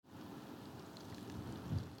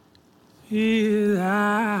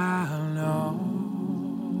without all.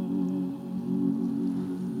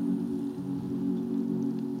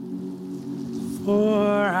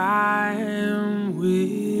 For I am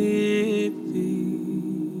with thee.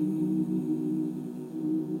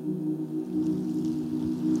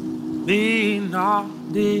 Be not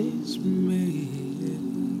dismayed,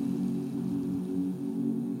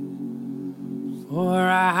 for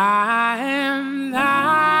I am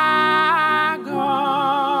thy God.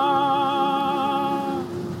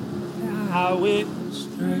 I will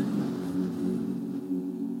strengthen.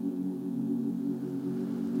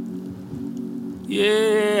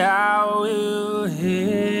 Yeah, I will help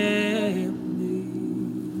thee,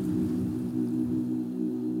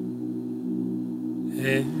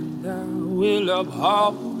 and I will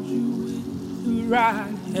uphold you with the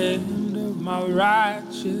right hand of my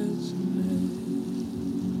righteousness.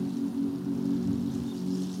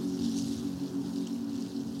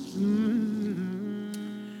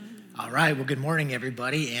 All right, well, good morning,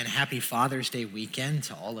 everybody, and happy Father's Day weekend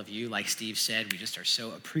to all of you. Like Steve said, we just are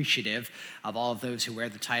so appreciative of all of those who wear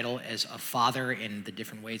the title as a father in the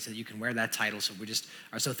different ways that you can wear that title. So we just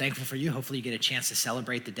are so thankful for you. Hopefully you get a chance to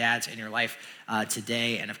celebrate the dads in your life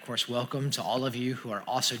today. And of course, welcome to all of you who are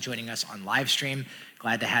also joining us on live stream.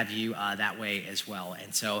 Glad to have you that way as well.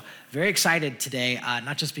 And so very excited today,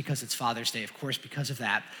 not just because it's Father's Day, of course, because of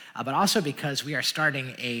that, but also because we are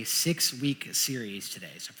starting a 6-week series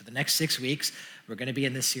today. So for the next 6 weeks, we're going to be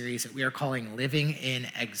in this series that we are calling Living in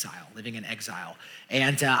Exile.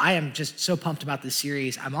 And I am just so pumped about this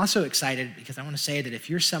series. I'm also excited because I want to say that if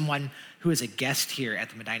you're someone who is a guest here at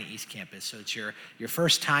the Medina East Campus, so it's your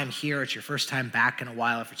first time here, it's your first time back in a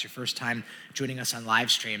while, if it's your first time joining us on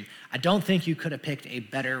live stream, I don't think you could have picked a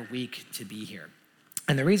better week to be here.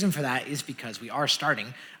 And the reason for that is because we are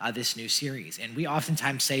starting this new series. And we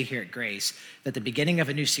oftentimes say here at Grace that the beginning of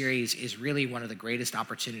a new series is really one of the greatest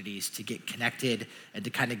opportunities to get connected and to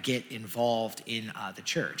kind of get involved in the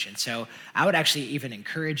church. And so I would actually even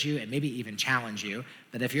encourage you and maybe even challenge you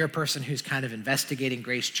that if you're a person who's kind of investigating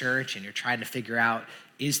Grace Church and you're trying to figure out,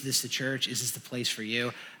 is this the church? Is this the place for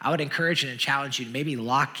you? I would encourage and challenge you to maybe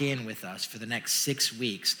lock in with us for the next 6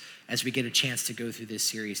 weeks as we get a chance to go through this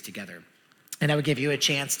series together. And I would give you a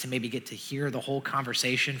chance to maybe get to hear the whole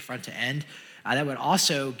conversation front to end. That would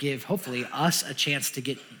also give, hopefully, us a chance to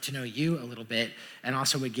get to know you a little bit, and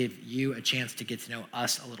also would give you a chance to get to know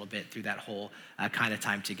us a little bit through that whole kind of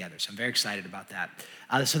time together. So I'm very excited about that.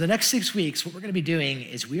 So the next 6 weeks, what we're going to be doing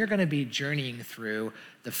is we are going to be journeying through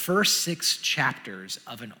the first 6 chapters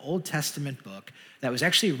of an Old Testament book that was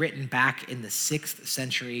actually written back in the 6th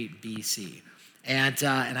century BC. And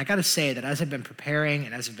I got to say that as I've been preparing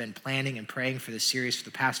and as I've been planning and praying for this series for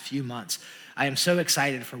the past few months, I am so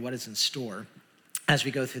excited for what is in store as we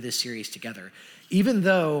go through this series together. Even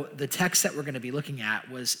though the text that we're going to be looking at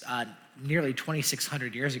was nearly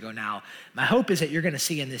 2,600 years ago now, my hope is that you're going to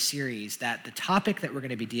see in this series that the topic that we're going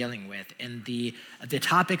to be dealing with and the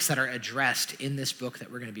topics that are addressed in this book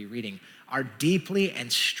that we're going to be reading are deeply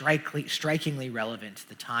and strikingly relevant to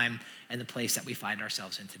the time and the place that we find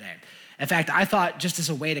ourselves in today. In fact, I thought just as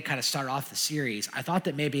a way to kind of start off the series, I thought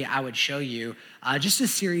that maybe I would show you just a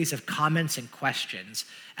series of comments and questions.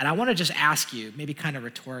 And I want to just ask you, maybe kind of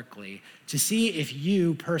rhetorically, to see if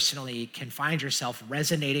you personally can find yourself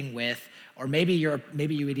resonating with, or maybe you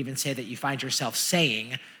would even say that you find yourself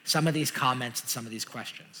saying some of these comments and some of these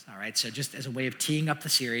questions. All right, so just as a way of teeing up the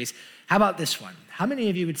series, how about this one? How many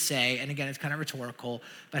of you would say, and again, it's kind of rhetorical,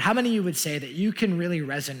 but how many of you would say that you can really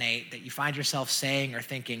resonate, that you find yourself saying or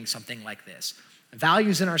thinking something like this?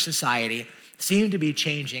 Values in our society seem to be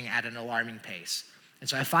changing at an alarming pace. And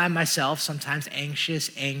so I find myself sometimes anxious,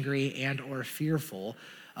 angry, and or fearful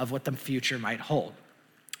of what the future might hold.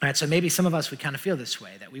 All right, so maybe some of us would kind of feel this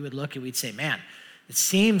way, that we would look and we'd say, man, it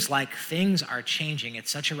seems like things are changing at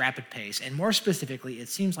such a rapid pace, and more specifically, it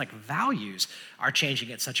seems like values are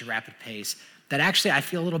changing at such a rapid pace that actually I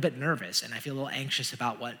feel a little bit nervous and I feel a little anxious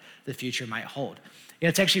about what the future might hold. You know,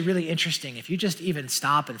 it's actually really interesting if you just even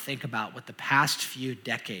stop and think about what the past few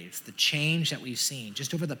decades, the change that we've seen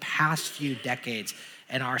just over the past few decades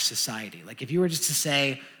in our society. Like if you were just to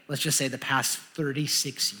say, let's just say the past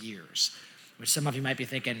 36 years, which some of you might be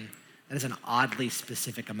thinking, that is an oddly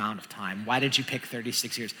specific amount of time. Why did you pick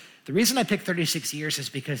 36 years? The reason I picked 36 years is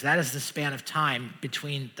because that is the span of time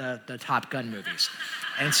between the Top Gun movies.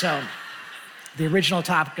 And so the original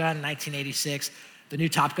Top Gun, 1986, the new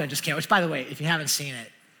Top Gun just came out, which by the way, if you haven't seen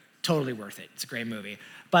it, totally worth it. It's a great movie.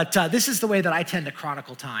 But this is the way that I tend to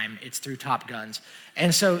chronicle time. It's through Top Guns.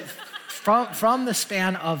 And so from the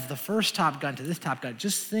span of the first Top Gun to this Top Gun,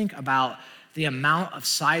 just think about the amount of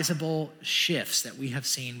sizable shifts that we have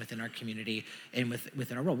seen within our community and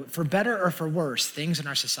within our world. For better or for worse, things in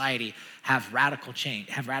our society have radically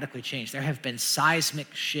changed. There have been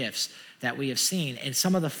seismic shifts that we have seen in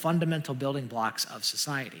some of the fundamental building blocks of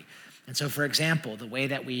society. And so, for example, the way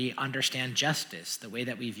that we understand justice, the way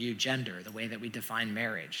that we view gender, the way that we define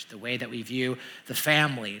marriage, the way that we view the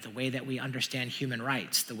family, the way that we understand human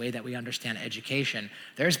rights, the way that we understand education,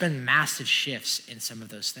 there's been massive shifts in some of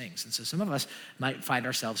those things. And so some of us might find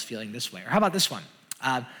ourselves feeling this way. Or how about this one?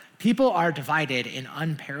 People are divided in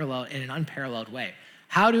an unparalleled way.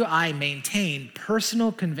 How do I maintain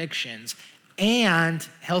personal convictions and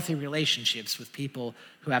healthy relationships with people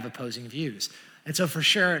who have opposing views? And so for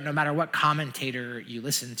sure, no matter what commentator you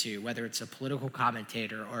listen to, whether it's a political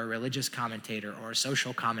commentator or a religious commentator or a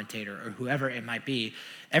social commentator or whoever it might be,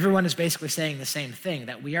 everyone is basically saying the same thing,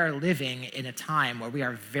 that we are living in a time where we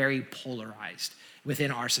are very polarized within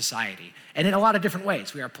our society. And in a lot of different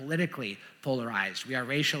ways. We are politically polarized. We are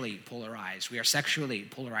racially polarized. We are sexually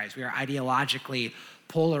polarized. We are ideologically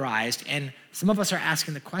polarized. And some of us are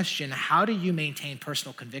asking the question, how do you maintain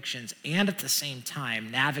personal convictions and at the same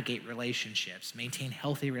time navigate relationships, maintain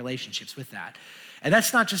healthy relationships with that? And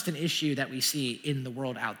that's not just an issue that we see in the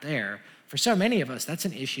world out there. For so many of us, that's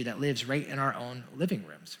an issue that lives right in our own living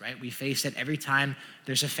rooms, right? We face it every time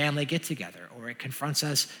there's a family get-together, or it confronts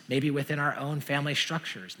us maybe within our own family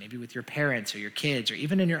structures, maybe with your parents or your kids, or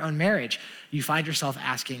even in your own marriage. You find yourself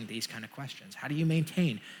asking these kind of questions. How do you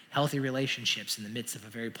maintain healthy relationships in the midst of a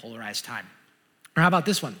very polarized time? Or how about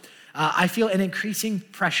this one? I feel an increasing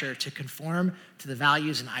pressure to conform to the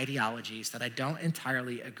values and ideologies that I don't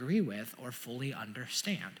entirely agree with or fully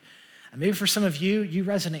understand. And maybe for some of you, you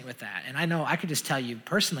resonate with that. And I know I could just tell you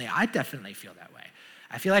personally, I definitely feel that way.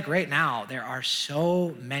 I feel like right now there are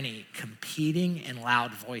so many competing and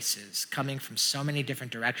loud voices coming from so many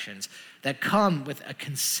different directions that come with a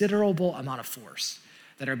considerable amount of force,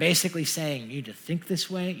 that are basically saying you need to think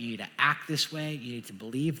this way, you need to act this way, you need to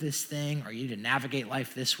believe this thing, or you need to navigate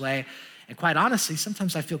life this way. And quite honestly,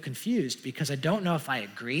 sometimes I feel confused because I don't know if I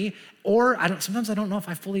agree, or sometimes I don't know if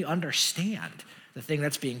I fully understand the thing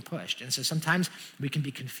that's being pushed. And so sometimes we can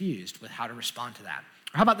be confused with how to respond to that.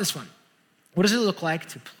 Or how about this one? What does it look like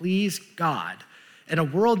to please God in a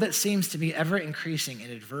world that seems to be ever increasing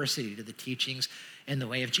in adversity to the teachings in the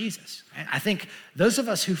way of Jesus? I think those of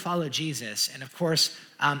us who follow Jesus, and of course,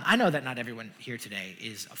 I know that not everyone here today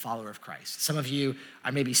is a follower of Christ. Some of you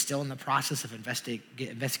are maybe still in the process of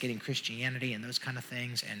investigating Christianity and those kind of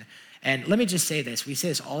things. And let me just say this, we say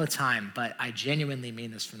this all the time, but I genuinely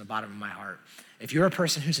mean this from the bottom of my heart. If you're a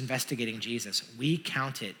person who's investigating Jesus, we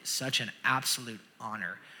count it such an absolute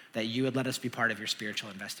honor that you would let us be part of your spiritual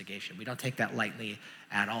investigation. We don't take that lightly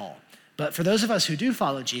at all. But for those of us who do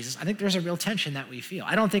follow Jesus, I think there's a real tension that we feel.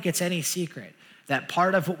 I don't think it's any secret that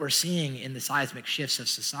part of what we're seeing in the seismic shifts of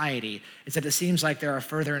society is that it seems like there are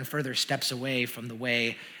further and further steps away from the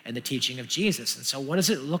way and the teaching of Jesus. And so what does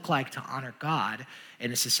it look like to honor God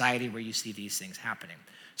in a society where you see these things happening?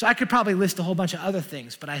 So I could probably list a whole bunch of other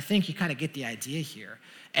things, but I think you kind of get the idea here.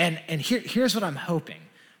 And here's what I'm hoping.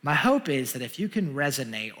 My hope is that if you can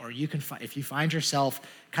resonate, or if you find yourself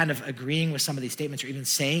kind of agreeing with some of these statements or even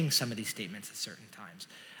saying some of these statements at certain times,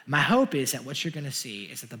 my hope is that what you're going to see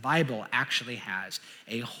is that the Bible actually has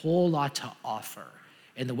a whole lot to offer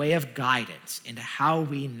in the way of guidance into how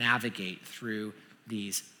we navigate through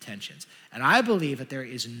these tensions. And I believe that there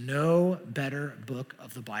is no better book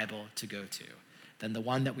of the Bible to go to than the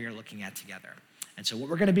one that we are looking at together. And so what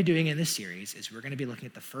we're going to be doing in this series is we're going to be looking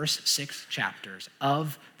at the first 6 chapters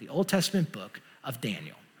of the Old Testament book of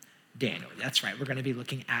Daniel. Daniel, that's right. We're going to be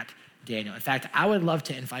looking at Daniel. In fact, I would love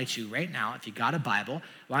to invite you right now, if you got a Bible,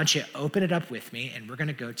 why don't you open it up with me, and we're going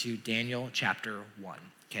to go to Daniel chapter 1.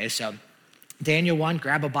 Okay, so Daniel 1,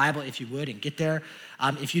 grab a Bible if you would and get there.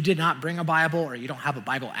 If you did not bring a Bible or you don't have a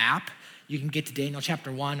Bible app, you can get to Daniel chapter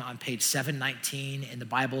 1 on page 719 in the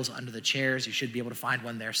Bibles under the chairs. You should be able to find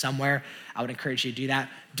one there somewhere. I would encourage you to do that.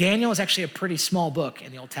 Daniel is actually a pretty small book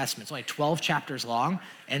in the Old Testament. It's only 12 chapters long.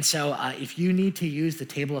 And so if you need to use the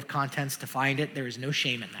table of contents to find it, there is no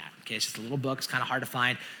shame in that. Okay, it's just a little book. It's kind of hard to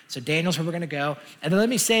find. So Daniel's where we're going to go. And then let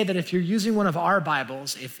me say that if you're using one of our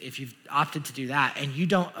Bibles, if you've opted to do that and you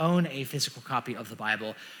don't own a physical copy of the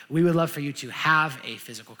Bible, we would love for you to have a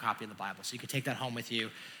physical copy of the Bible. So you can take that home with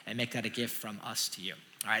you and make that a gift from us to you.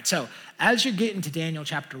 All right, so as you're getting to Daniel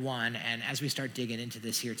chapter 1, and as we start digging into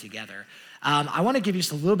this here together, I want to give you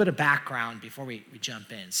just a little bit of background before we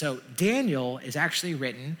jump in. So Daniel is actually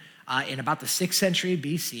written in about the 6th century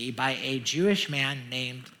BC by a Jewish man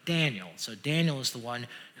named Daniel. So Daniel is the one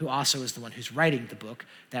who also is the one who's writing the book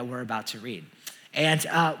that we're about to read. And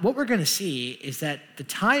what we're going to see is that the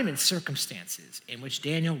time and circumstances in which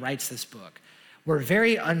Daniel writes this book were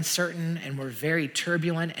very uncertain and were very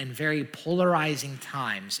turbulent and very polarizing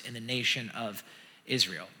times in the nation of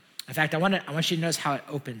Israel. In fact, I want you to notice how it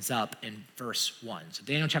opens up in verse 1. So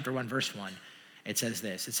Daniel chapter 1, verse 1, it says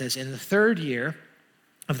this. It says, "In the 3rd year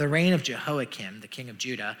of the reign of Jehoiakim, the king of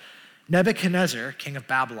Judah, Nebuchadnezzar, king of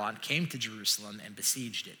Babylon, came to Jerusalem and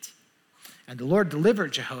besieged it. And the Lord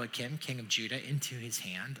delivered Jehoiakim, king of Judah, into his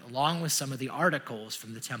hand, along with some of the articles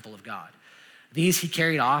from the temple of God. These he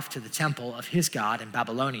carried off to the temple of his God in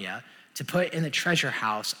Babylonia to put in the treasure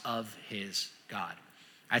house of his God."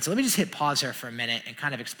 All right, so let me just hit pause there for a minute and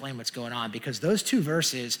kind of explain what's going on, because those 2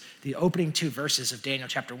 verses, the opening 2 verses of Daniel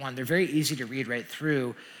chapter 1, they're very easy to read right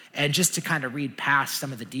through and just to kind of read past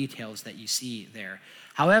some of the details that you see there.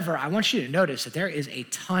 However, I want you to notice that there is a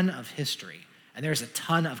ton of history and there's a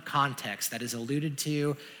ton of context that is alluded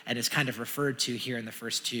to and is kind of referred to here in the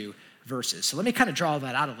first 2 verses. So let me kind of draw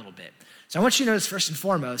that out a little bit. So I want you to notice first and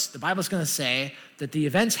foremost, the Bible's going to say that the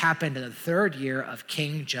events happened in the 3rd year of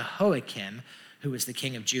King Jehoiakim, who was the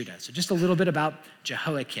king of Judah. So just a little bit about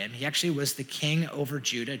Jehoiakim. He actually was the king over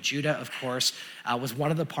Judah. Judah, of course, was one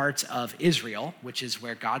of the parts of Israel, which is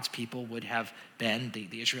where God's people would have been,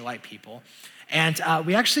 the Israelite people. And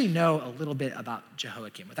we actually know a little bit about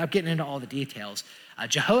Jehoiakim. Without getting into all the details,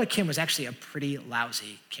 Jehoiakim was actually a pretty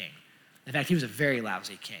lousy king. In fact, he was a very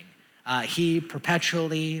lousy king. He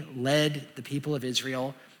perpetually led the people of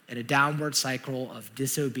Israel in a downward cycle of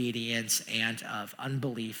disobedience and of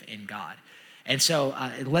unbelief in God. And so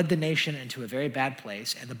it led the nation into a very bad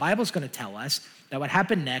place. And the Bible's going to tell us that what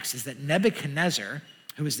happened next is that Nebuchadnezzar,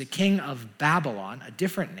 who was the king of Babylon, a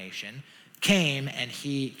different nation, came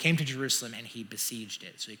to Jerusalem and he besieged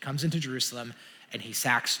it. So he comes into Jerusalem and he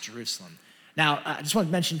sacks Jerusalem. Now, I just want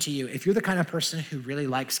to mention to you, if you're the kind of person who really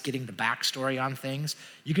likes getting the backstory on things,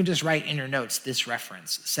 you can just write in your notes this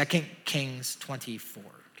reference, 2 Kings 24.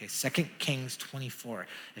 Okay, 2 Kings 24.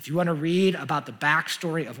 If you want to read about the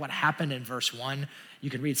backstory of what happened in verse 1, you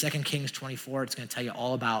can read 2 Kings 24. It's going to tell you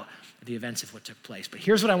all about the events of what took place. But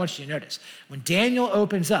here's what I want you to notice. When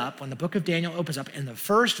the book of Daniel opens up, in the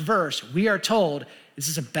first verse, we are told this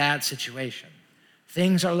is a bad situation.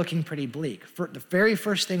 Things are looking pretty bleak. The very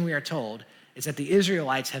first thing we are told is that the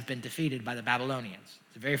Israelites have been defeated by the Babylonians.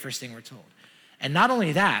 It's the very first thing we're told. And not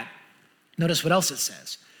only that, notice what else it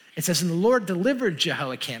says. It says, "And the Lord delivered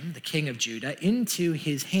Jehoiakim, the king of Judah, into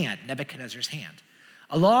his hand," Nebuchadnezzar's hand,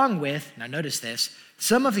 "along with," now notice this,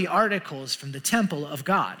 "some of the articles from the temple of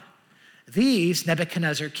God. These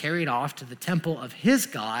Nebuchadnezzar carried off to the temple of his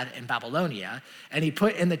God in Babylonia, and he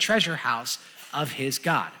put in the treasure house of his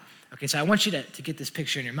God." Okay, so I want you to get this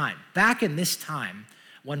picture in your mind. Back in this time,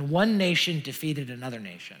 when one nation defeated another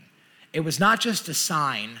nation, it was not just a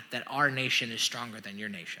sign that our nation is stronger than your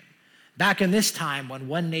nation. Back in this time, when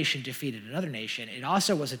one nation defeated another nation, it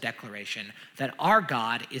also was a declaration that our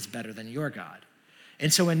God is better than your God.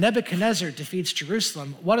 And so when Nebuchadnezzar defeats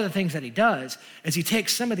Jerusalem, one of the things that he does is he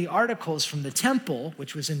takes some of the articles from the temple,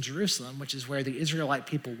 which was in Jerusalem, which is where the Israelite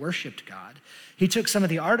people worshiped God. He took some of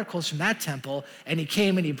the articles from that temple and he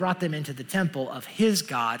came and he brought them into the temple of his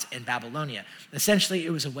gods in Babylonia. Essentially,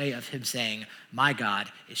 it was a way of him saying, my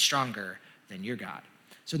God is stronger than your God.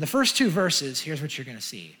 So in the first two verses, here's what you're going to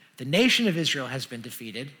see. The nation of Israel has been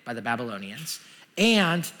defeated by the Babylonians,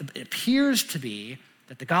 and it appears to be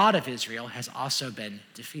that the God of Israel has also been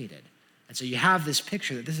defeated. And so you have this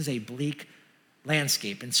picture that this is a bleak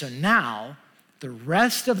landscape. And so now the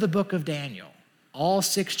rest of the book of Daniel, all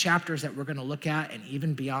 6 chapters that we're going to look at and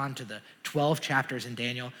even beyond to the 12 chapters in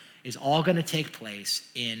Daniel, is all going to take place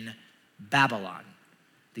in Babylon.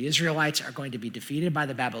 The Israelites are going to be defeated by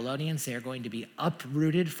the Babylonians. They are going to be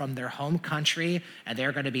uprooted from their home country, and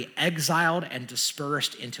they're going to be exiled and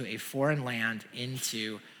dispersed into a foreign land,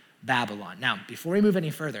 into Babylon. Now, before we move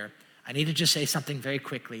any further, I need to just say something very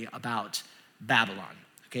quickly about Babylon,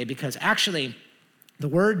 okay? Because actually, the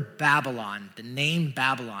word Babylon, the name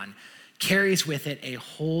Babylon, carries with it a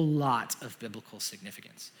whole lot of biblical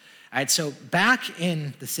significance. All right, so back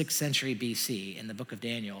in the 6th century BC, in the book of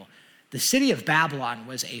Daniel, the city of Babylon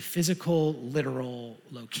was a physical, literal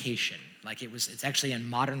location. Like it's actually in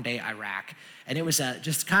modern day Iraq. And it was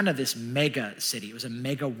just kind of this mega city. It was a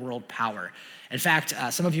mega world power. In fact,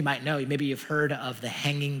 some of you might know, maybe you've heard of the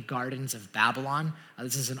Hanging Gardens of Babylon.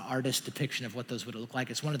 This is an artist's depiction of what those would look like.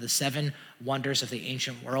 It's one of the 7 wonders of the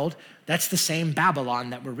ancient world. That's the same Babylon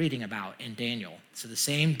that we're reading about in Daniel. So the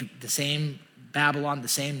same Babylon, the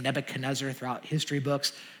same Nebuchadnezzar throughout history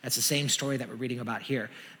books. That's the same story that we're reading about here.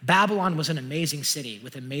 Babylon was an amazing city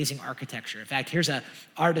with amazing architecture. In fact, here's an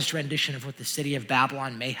artist rendition of what the city of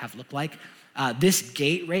Babylon may have looked like. This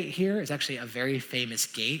gate right here is actually a very famous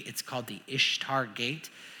gate. It's called the Ishtar Gate.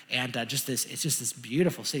 And it's just this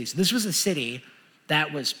beautiful city. So this was a city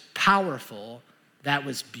that was powerful, that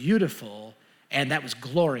was beautiful, and that was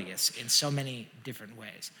glorious in so many different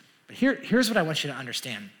ways. But here's what I want you to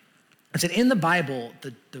understand. Is that in the Bible,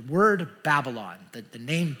 the word Babylon, the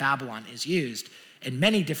name Babylon is used in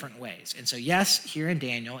many different ways. And so yes, here in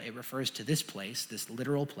Daniel, it refers to this place, this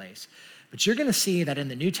literal place. But you're going to see that in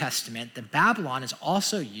the New Testament, the Babylon is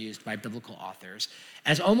also used by biblical authors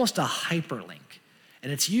as almost a hyperlink.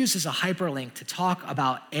 And it's used as a hyperlink to talk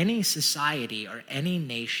about any society or any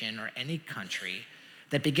nation or any country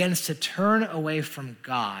that begins to turn away from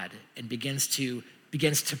God and begins to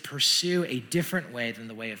pursue a different way than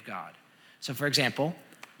the way of God. So for example,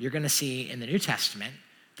 you're going to see in the New Testament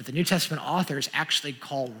that the New Testament authors actually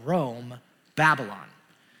call Rome Babylon,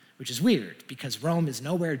 which is weird because Rome is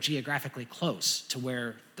nowhere geographically close to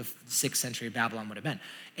where the 6th century Babylon would have been.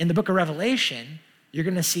 In the book of Revelation, you're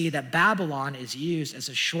going to see that Babylon is used as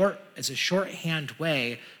a shorthand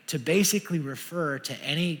way to basically refer to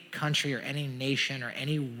any country or any nation or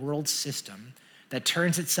any world system that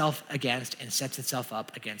turns itself against and sets itself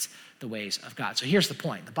up against the ways of God. So here's the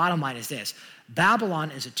point. The bottom line is this.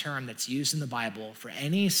 Babylon is a term that's used in the Bible for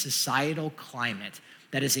any societal climate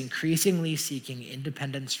that is increasingly seeking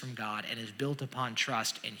independence from God and is built upon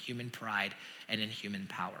trust in human pride and in human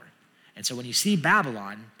power. And so when you see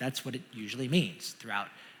Babylon, that's what it usually means throughout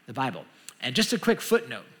the Bible. And just a quick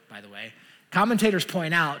footnote, by the way, commentators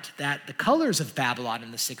point out that the colors of Babylon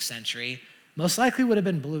in the 6th century most likely would have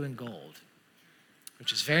been blue and gold,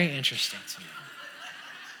 which is very interesting to me.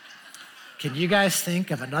 Can you guys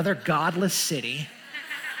think of another godless city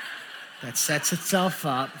that sets itself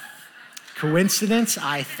up? Coincidence?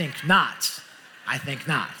 I think not.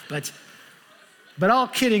 But all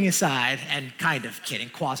kidding aside, and kind of kidding,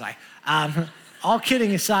 quasi, all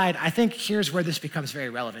kidding aside, I think here's where this becomes very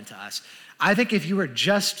relevant to us. I think if you were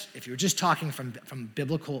just talking in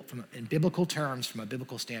biblical terms, from a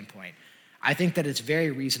biblical standpoint, I think that it's very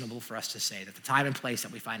reasonable for us to say that the time and place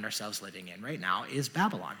that we find ourselves living in right now is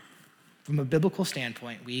Babylon. From a biblical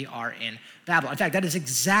standpoint, we are in Babylon. In fact, that is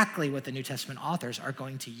exactly what the New Testament authors are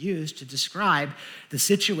going to use to describe the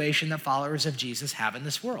situation that followers of Jesus have in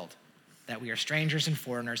this world, that we are strangers and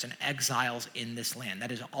foreigners and exiles in this land.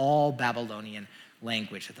 That is all Babylonian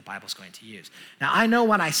language that the Bible's going to use. Now, I know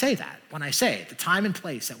when I say the time and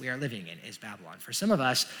place that we are living in is Babylon. For some of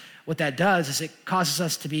us, what that does is it causes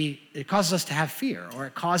us to have fear, or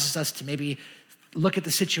it causes us to maybe look at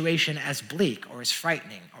the situation as bleak or as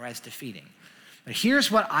frightening or as defeating. But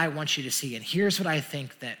here's what I want you to see, and here's what I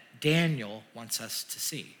think that Daniel wants us to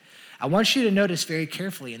see. I want you to notice very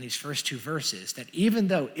carefully in these first 2 verses that even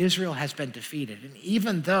though Israel has been defeated, and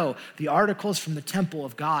even though the articles from the temple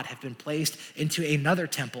of God have been placed into another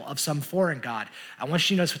temple of some foreign god, I want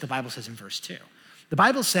you to notice what the Bible says in verse 2. The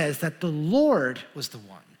Bible says that the Lord was the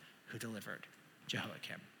one who delivered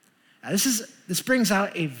Jehoiakim. Now this brings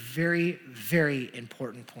out a very, very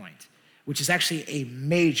important point, which is actually a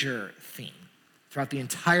major theme throughout the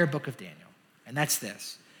entire book of Daniel, and that's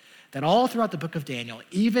this. That all throughout the book of Daniel,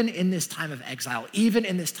 even in this time of exile, even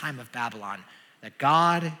in this time of Babylon, that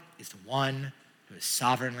God is the one who is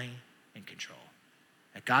sovereignly in control.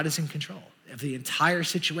 That God is in control of the entire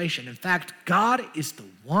situation. In fact, God is the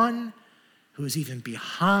one who is even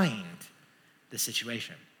behind the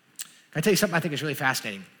situation. Can I tell you something I think is really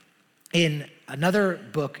fascinating? In another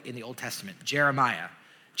book in the Old Testament, Jeremiah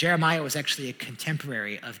was actually a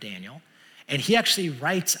contemporary of Daniel. And he actually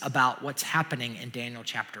writes about what's happening in Daniel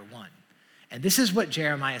chapter 1. And this is what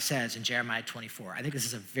Jeremiah says in Jeremiah 24. I think this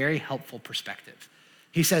is a very helpful perspective.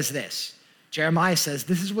 He says this. Jeremiah says,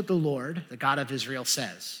 this is what the Lord, the God of Israel,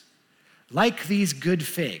 says. Like these good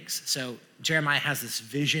figs. So Jeremiah has this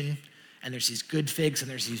vision, and there's these good figs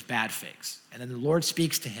and there's these bad figs. And then the Lord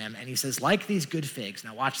speaks to him, and he says, like these good figs.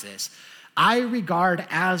 Now watch this. I regard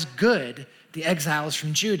as good the exiles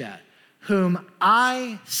from Judah, whom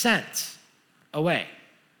I sent away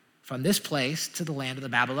from this place to the land of the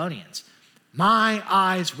Babylonians. My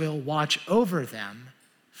eyes will watch over them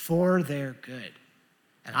for their good,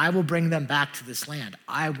 and I will bring them back to this land.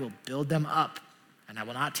 I will build them up, and I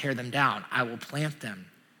will not tear them down. I will plant them,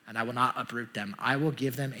 and I will not uproot them. I will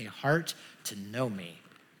give them a heart to know me,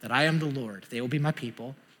 that I am the Lord. They will be my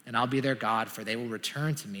people, and I'll be their God, for they will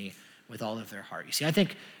return to me with all of their heart. You see, I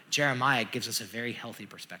think Jeremiah gives us a very healthy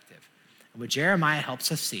perspective. And what Jeremiah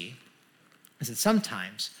helps us see is that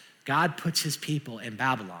sometimes God puts his people in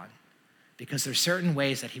Babylon because there's certain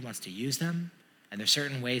ways that he wants to use them, and there's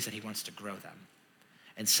certain ways that he wants to grow them.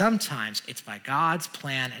 And sometimes it's by God's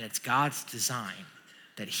plan and it's God's design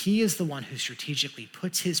that he is the one who strategically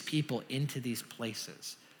puts his people into these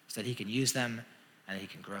places so that he can use them and that he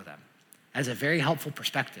can grow them. That is a very helpful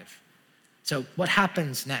perspective. So what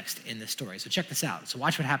happens next in this story? So check this out. So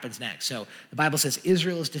watch what happens next. So the Bible says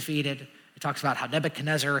Israel is defeated. It talks about how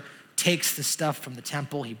Nebuchadnezzar takes the stuff from the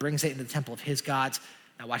temple. He brings it into the temple of his gods.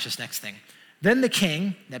 Now watch this next thing. Then the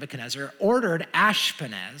king, Nebuchadnezzar, ordered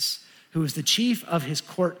Ashpenaz, who was the chief of his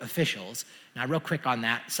court officials. Now real quick on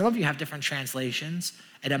that. Some of you have different translations,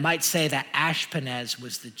 and it might say that Ashpenaz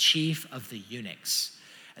was the chief of the eunuchs.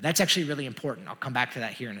 And that's actually really important. I'll come back to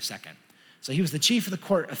that here in a second. So he was the chief of the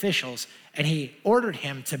court officials, and he ordered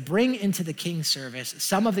him to bring into the king's service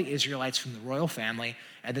some of the Israelites from the royal family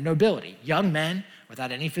and the nobility, young men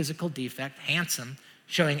without any physical defect, handsome,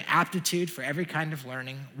 showing aptitude for every kind of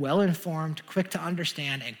learning, well-informed, quick to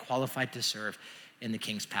understand, and qualified to serve in the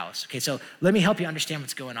king's palace. Okay, so let me help you understand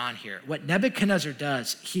what's going on here. What Nebuchadnezzar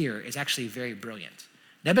does here is actually very brilliant.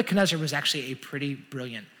 Nebuchadnezzar was actually a pretty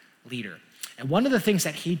brilliant leader. And one of the things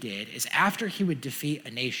that he did is after he would defeat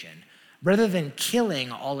a nation, rather than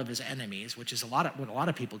killing all of his enemies, which is what a lot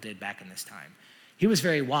of people did back in this time, he was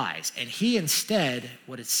very wise. And he instead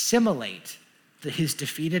would assimilate his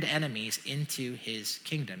defeated enemies into his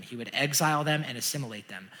kingdom. He would exile them and assimilate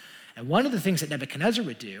them. And one of the things that Nebuchadnezzar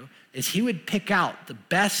would do is he would pick out the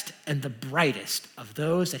best and the brightest of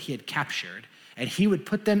those that he had captured, and he would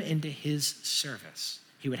put them into his service.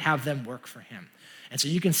 He would have them work for him. And so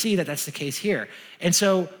you can see that that's the case here. And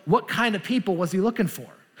so what kind of people was he looking for?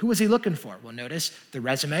 Who was he looking for? Well, notice the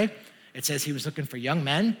resume. It says he was looking for young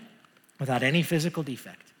men without any physical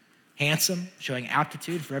defect, handsome, showing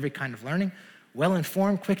aptitude for every kind of learning,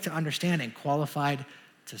 well-informed, quick to understand, and qualified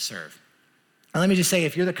to serve. And let me just say,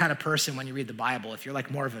 if you're the kind of person when you read the Bible, if you're like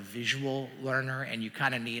more of a visual learner and you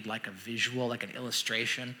kind of need like a visual, like an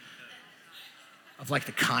illustration of like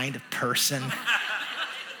the kind of person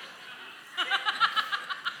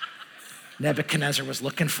Nebuchadnezzar was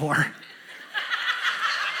looking for.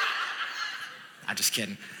 I'm just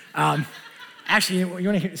kidding. Actually, you want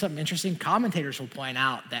to hear something interesting? Commentators will point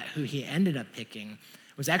out that who he ended up picking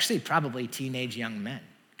was actually probably teenage young men,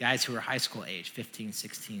 guys who were high school age, 15,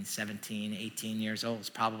 16, 17, 18 years old, is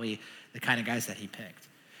probably the kind of guys that he picked.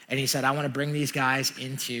 And he said, I want to bring these guys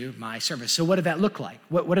into my service. So what did that look like?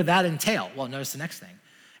 What did that entail? Well, notice the next thing.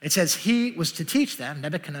 It says he was to teach them,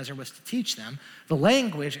 Nebuchadnezzar was to teach them the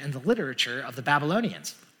language and the literature of the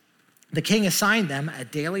Babylonians. The king assigned them a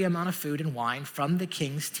daily amount of food and wine from the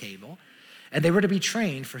king's table, and they were to be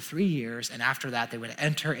trained for 3 years, and after that they would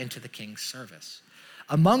enter into the king's service.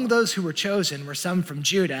 Among those who were chosen were some from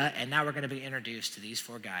Judah, and now we're going to be introduced to these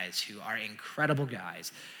 4 guys who are incredible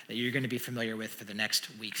guys that you're going to be familiar with for the next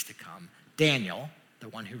weeks to come. Daniel, the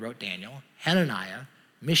one who wrote Daniel, Hananiah,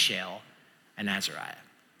 Mishael, and Azariah.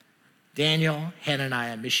 Daniel,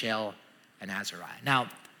 Hananiah, Mishael, and Azariah. Now,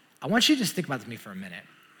 I want you to just think about me for a minute.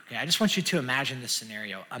 Okay, I just want you to imagine this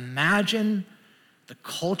scenario. Imagine the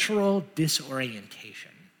cultural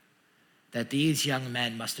disorientation that these young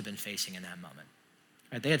men must have been facing in that moment.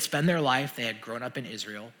 Right, they had spent their life, they had grown up in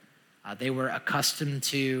Israel. They were accustomed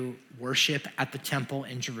to worship at the temple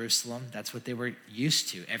in Jerusalem. That's what they were used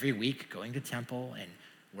to every week, going to temple and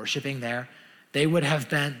worshiping there. They would have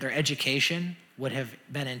been, their education would have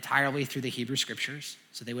been entirely through the Hebrew scriptures.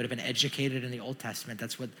 So they would have been educated in the Old Testament.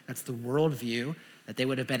 That's the worldview that they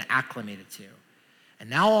would have been acclimated to. And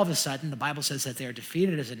now all of a sudden, the Bible says that they are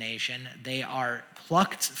defeated as a nation. They are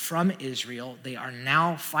plucked from Israel. They are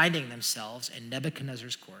now finding themselves in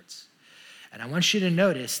Nebuchadnezzar's courts. And I want you to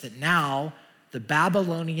notice that now the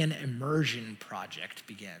Babylonian immersion project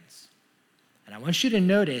begins. And I want you to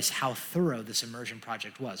notice how thorough this immersion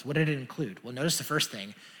project was. What did it include? Well, notice the first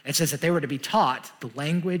thing. It says that they were to be taught the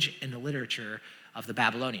language and the literature of the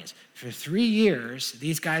Babylonians. For 3 years,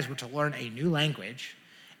 these guys were to learn a new language,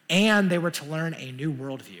 and they were to learn a new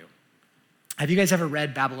worldview. Have you guys ever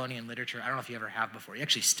read Babylonian literature? I don't know if you ever have before. You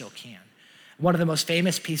actually still can. One of the most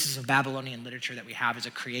famous pieces of Babylonian literature that we have is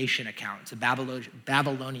a creation account. It's a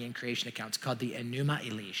Babylonian creation account. It's called the Enuma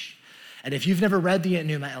Elish. And if you've never read the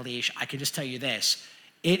Enuma Elish, I can just tell you this.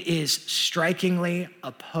 It is strikingly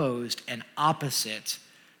opposed and opposite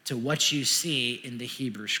to what you see in the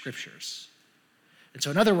Hebrew scriptures. And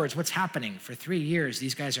so in other words, what's happening? For 3 years,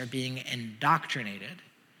 these guys are being indoctrinated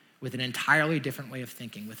with an entirely different way of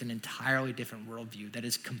thinking, with an entirely different worldview that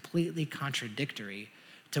is completely contradictory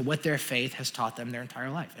to what their faith has taught them their entire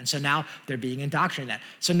life. And so now they're being indoctrinated.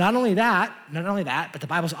 So not only that, but the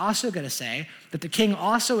Bible's also going to say that the king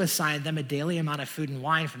also assigned them a daily amount of food and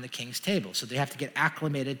wine from the king's table. So they have to get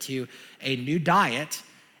acclimated to a new diet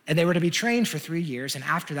And they were to be trained for 3 years, and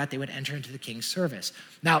after that, they would enter into the king's service.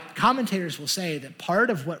 Now, commentators will say that part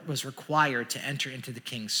of what was required to enter into the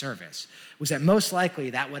king's service was that most likely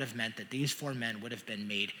that would have meant that these 4 men would have been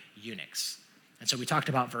made eunuchs. And so we talked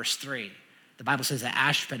about verse 3. The Bible says that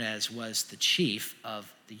Ashpenaz was the chief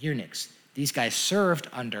of the eunuchs. These guys served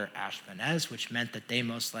under Ashpenaz, which meant that they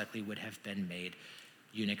most likely would have been made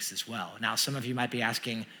eunuchs as well. Now, some of you might be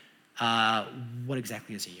asking, what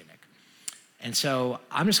exactly is a eunuch? And so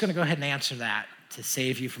I'm just going to go ahead and answer that to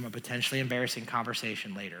save you from a potentially embarrassing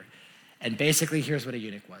conversation later. And basically, here's what a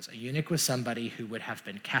eunuch was. A eunuch was somebody who would have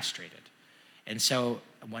been castrated. And so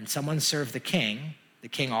when someone served the king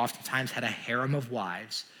oftentimes had a harem of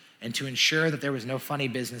wives. And to ensure that there was no funny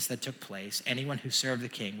business that took place, anyone who served the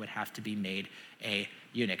king would have to be made a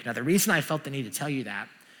eunuch. Now, the reason I felt the need to tell you that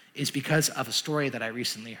is because of a story that I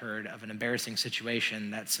recently heard of an embarrassing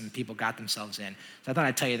situation that some people got themselves in. So I thought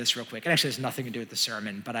I'd tell you this real quick. It actually has nothing to do with the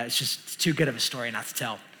sermon, but it's just too good of a story not to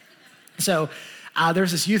tell. So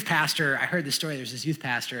there's this youth pastor. I heard this story. There's this youth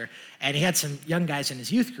pastor, and he had some young guys in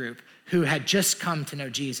his youth group who had just come to know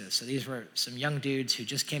Jesus. So these were some young dudes who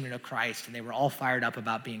just came to know Christ, and they were all fired up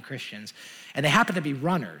about being Christians. And they happened to be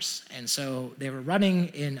runners. And so they were running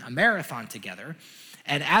in a marathon together.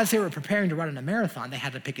 And as they were preparing to run in a marathon, they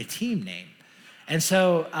had to pick a team name. And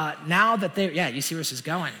so now that you see where this is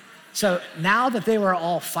going. So now that they were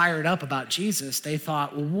all fired up about Jesus, they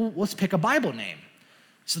thought, well, let's pick a Bible name.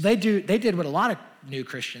 So they did what a lot of new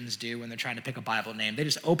Christians do when they're trying to pick a Bible name. They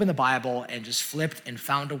just opened the Bible and just flipped and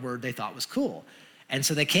found a word they thought was cool. And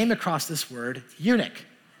so they came across this word, eunuch.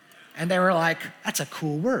 And they were like, that's a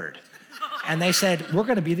cool word. And they said, we're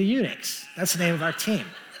going to be the eunuchs. That's the name of our team.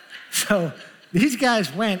 So these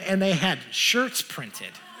guys went and they had shirts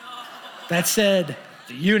printed that said,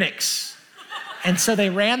 the eunuchs. And so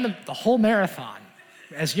they ran the whole marathon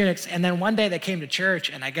as eunuchs. And then one day they came to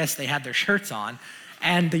church, and I guess they had their shirts on.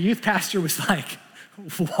 And the youth pastor was like,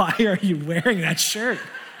 why are you wearing that shirt?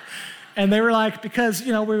 And they were like, because,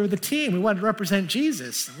 we were the team. We wanted to represent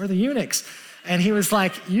Jesus. We're the eunuchs. And he was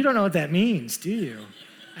like, you don't know what that means, do you?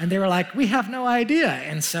 And they were like, we have no idea.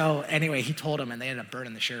 And so anyway, he told them, and they ended up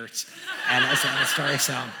burning the shirts. And that's the end of the story.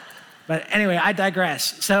 So, but anyway, I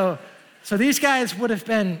digress. So these guys would have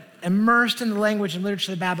been immersed in the language and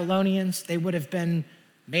literature of the Babylonians. They would have been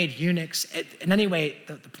made eunuchs. And anyway,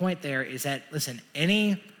 the point there is that, listen,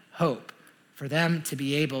 any hope for them to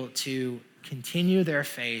be able to continue their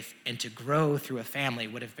faith and to grow through a family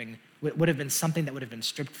would have been something that would have been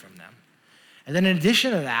stripped from them. And then in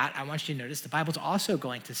addition to that, I want you to notice the Bible's also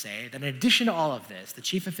going to say that in addition to all of this, the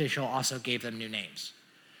chief official also gave them new names.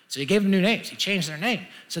 So he gave them new names. He changed their name.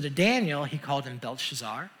 So to Daniel, he called him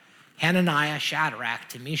Belshazzar, Hananiah, Shadrach,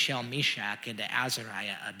 to Mishael, Meshach, and to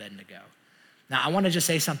Azariah, Abednego. Now, I want to just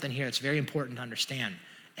say something here that's very important to understand.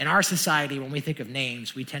 In our society, when we think of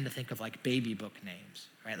names, we tend to think of like baby book names,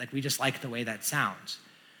 right? Like we just like the way that sounds.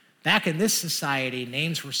 Back in this society,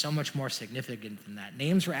 names were so much more significant than that.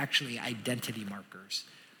 Names were actually identity markers.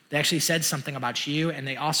 They actually said something about you, and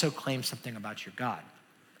they also claimed something about your God.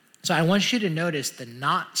 So I want you to notice the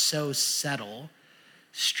not so subtle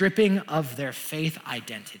stripping of their faith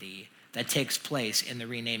identity that takes place in the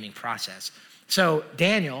renaming process. So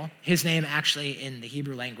Daniel, his name actually in the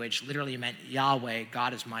Hebrew language literally meant Yahweh,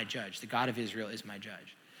 God is my judge. The God of Israel is my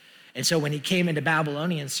judge. And so when he came into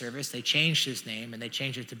Babylonian service, they changed his name and they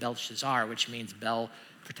changed it to Belshazzar, which means Bel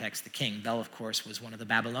protects the king. Bel, of course, was one of the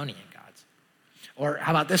Babylonian gods. Or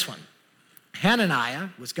how about this one? Hananiah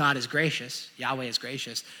was God is gracious, Yahweh is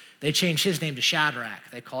gracious. They changed his name to Shadrach.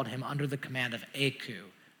 They called him under the command of Aku,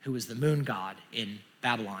 who was the moon god in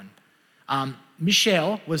Babylon.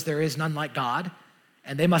 Mishael was there is none like God,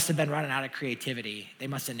 and they must have been running out of creativity. They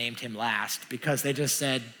must have named him last because they just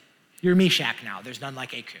said, you're Meshach now, there's none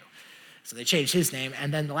like Aku. So they changed his name,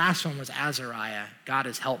 and then the last one was Azariah, God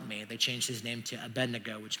has helped me. They changed his name to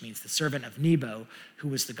Abednego, which means the servant of Nebo, who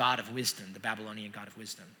was the god of wisdom, the Babylonian god of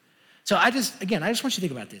wisdom. So I just want you to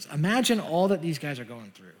think about this. Imagine all that these guys are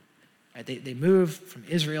going through. Right? They move from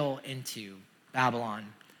Israel into Babylon.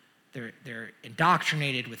 They're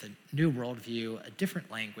indoctrinated with a new worldview, a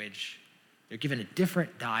different language. They're given a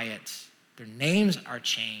different diet. Their names are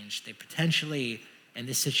changed. They potentially, in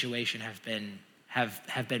this situation, have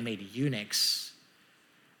been made eunuchs.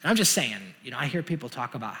 And I'm just saying, I hear people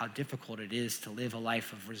talk about how difficult it is to live a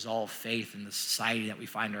life of resolved faith in the society that we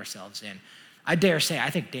find ourselves in. I dare say,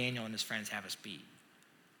 I think Daniel and his friends have us beat.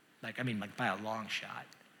 Like by a long shot.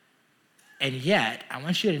 And yet, I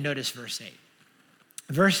want you to notice verse 8.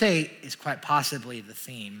 Verse 8 is quite possibly the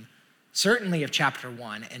theme, certainly of chapter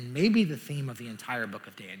 1, and maybe the theme of the entire book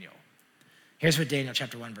of Daniel. Here's what Daniel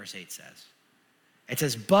chapter 1, verse 8 says. It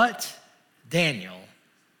says, but Daniel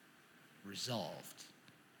resolved.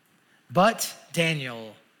 But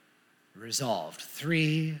Daniel resolved.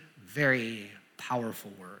 3 very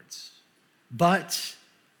powerful words. But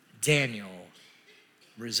Daniel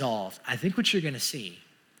resolved. I think what you're going to see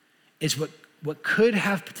is what could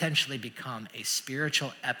have potentially become a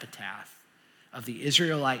spiritual epitaph of the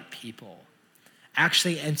Israelite people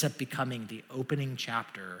actually ends up becoming the opening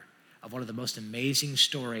chapter of one of the most amazing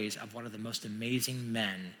stories of one of the most amazing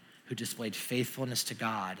men who displayed faithfulness to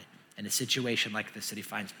God in a situation like this that he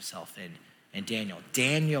finds himself in Daniel.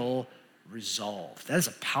 Daniel resolved. That is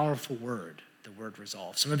a powerful word, the word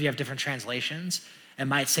resolve. Some of you have different translations and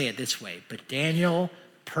might say it this way, but Daniel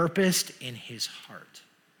purposed in his heart.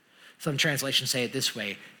 Some translations say it this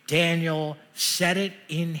way, Daniel set it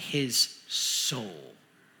in his soul.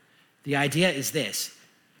 The idea is this,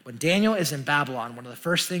 when Daniel is in Babylon, one of the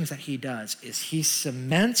first things that he does is he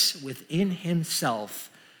cements within himself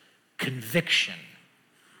conviction.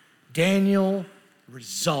 Daniel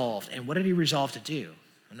resolved. And what did he resolve to do?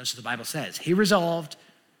 Well, notice what the Bible says. He resolved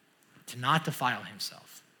to not defile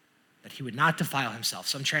himself, that he would not defile himself.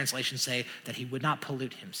 Some translations say that he would not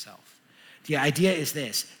pollute himself. The idea is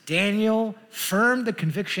this, Daniel firmed the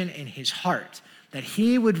conviction in his heart that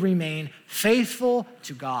he would remain faithful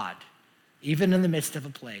to God, even in the midst of a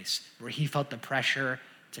place where he felt the pressure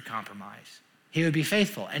to compromise. He would be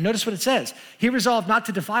faithful. And notice what it says. He resolved not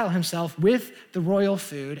to defile himself with the royal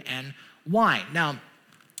food and wine. Now,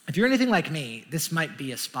 if you're anything like me, this might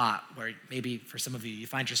be a spot where maybe for some of you, you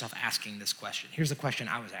find yourself asking this question. Here's the question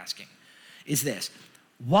I was asking, is this,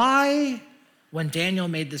 why, when Daniel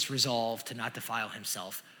made this resolve to not defile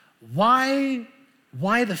himself, why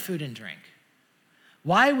the food and drink?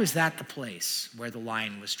 Why was that the place where the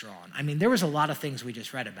line was drawn? I mean, there was a lot of things we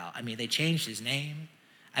just read about. I mean, they changed his name.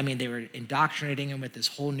 I mean, they were indoctrinating him with this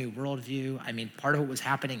whole new worldview. I mean, part of what was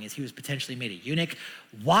happening is he was potentially made a eunuch.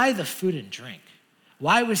 Why the food and drink?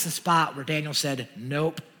 Why was the spot where Daniel said,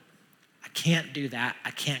 nope, I can't do that. I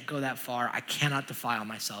can't go that far. I cannot defile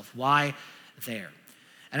myself. Why there?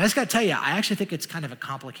 And I just got to tell you, I actually think it's kind of a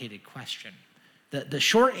complicated question. The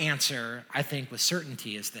short answer, I think, with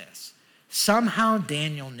certainty is this. Somehow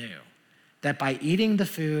Daniel knew that by eating the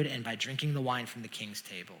food and by drinking the wine from the king's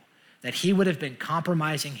table, that he would have been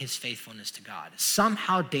compromising his faithfulness to God.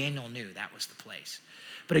 Somehow Daniel knew that was the place.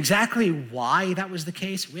 But exactly why that was the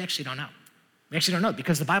case, we actually don't know. We actually don't know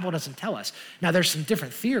because the Bible doesn't tell us. Now, there's some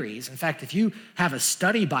different theories. In fact, if you have a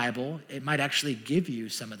study Bible, it might actually give you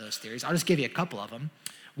some of those theories. I'll just give you a couple of them.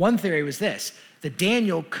 One theory was this, that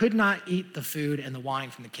Daniel could not eat the food and the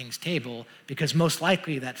wine from the king's table because most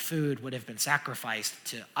likely that food would have been sacrificed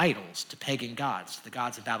to idols, to pagan gods, to the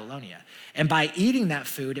gods of Babylonia. And by eating that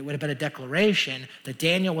food, it would have been a declaration that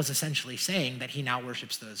Daniel was essentially saying that he now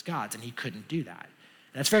worships those gods, and he couldn't do that.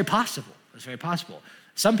 And that's very possible. It's very possible.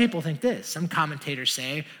 Some people think this. Some commentators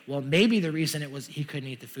say, well, maybe the reason he couldn't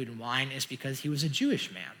eat the food and wine is because he was a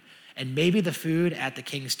Jewish man. And maybe the food at the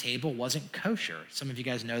king's table wasn't kosher. Some of you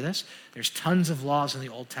guys know this. There's tons of laws in the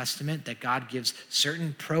Old Testament that God gives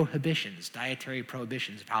certain prohibitions, dietary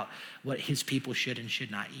prohibitions about what his people should and should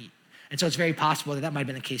not eat. And so it's very possible that might have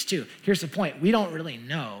been the case too. Here's the point. We don't really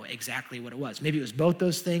know exactly what it was. Maybe it was both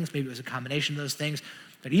those things. Maybe it was a combination of those things.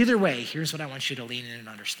 But either way, here's what I want you to lean in and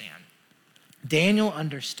understand. Daniel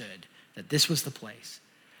understood that this was the place,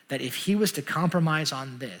 that if he was to compromise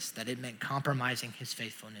on this, that it meant compromising his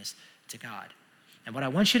faithfulness to God. And what I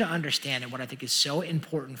want you to understand, and what I think is so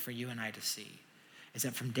important for you and I to see, is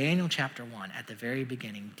that from Daniel chapter 1, at the very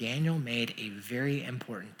beginning, Daniel made a very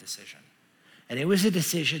important decision. And it was a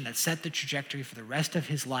decision that set the trajectory for the rest of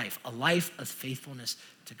his life, a life of faithfulness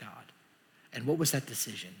to God. And what was that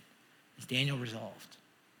decision? Is Daniel resolved.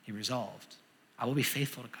 He resolved, I will be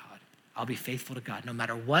faithful to God. I'll be faithful to God. No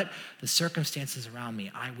matter what the circumstances around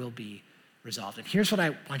me, I will be resolved. And here's what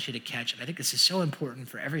I want you to catch, and I think this is so important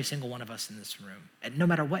for every single one of us in this room, and no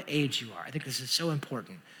matter what age you are, I think this is so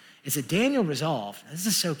important, is that Daniel resolved, and this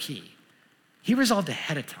is so key, he resolved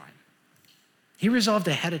ahead of time. He resolved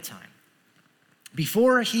ahead of time.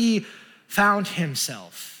 Before he found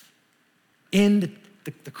himself in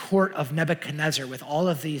the court of Nebuchadnezzar with all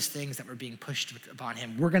of these things that were being pushed upon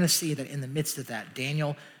him, we're going to see that in the midst of that,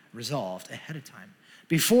 Daniel resolved ahead of time.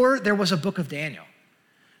 Before there was a book of Daniel,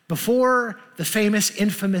 before the famous,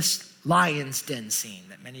 infamous lion's den scene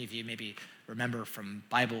that many of you maybe remember from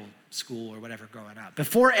Bible school or whatever growing up,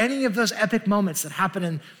 before any of those epic moments that happen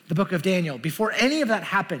in the book of Daniel, before any of that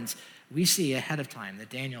happens, we see ahead of time that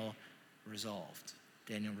Daniel resolved.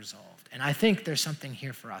 Daniel resolved. And I think there's something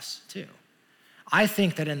here for us too. I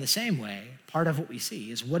think that in the same way, part of what we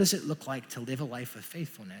see is what does it look like to live a life of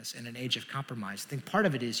faithfulness in an age of compromise? I think part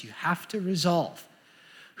of it is you have to resolve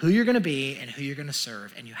who you're going to be and who you're going to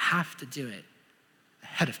serve, and you have to do it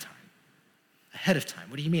ahead of time. Ahead of time.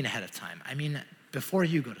 What do you mean ahead of time? I mean before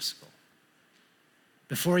you go to school,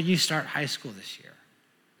 before you start high school this year,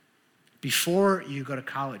 before you go to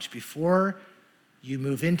college, before you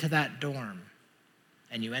move into that dorm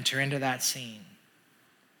and you enter into that scene.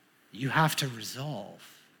 You have to resolve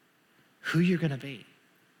who you're going to be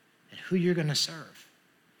and who you're going to serve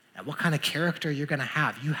and what kind of character you're going to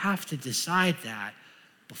have. You have to decide that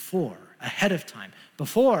ahead of time,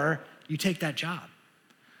 before you take that job,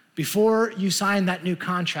 before you sign that new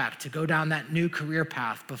contract to go down that new career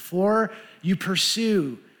path, before you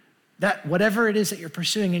pursue that, whatever it is that you're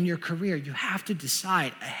pursuing in your career, you have to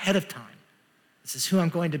decide ahead of time. This is who I'm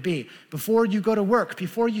going to be. Before you go to work,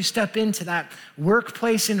 before you step into that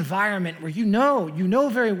workplace environment where you know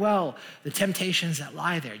very well the temptations that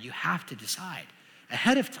lie there, you have to decide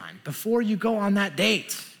ahead of time. Before you go on that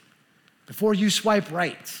date, before you swipe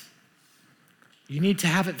right, you need to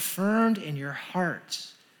have it firmed in your heart.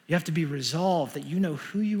 You have to be resolved that you know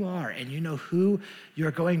who you are and you know who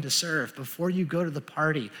you're going to serve before you go to the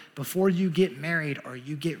party, before you get married or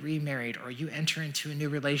you get remarried or you enter into a new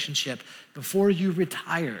relationship, before you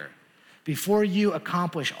retire, before you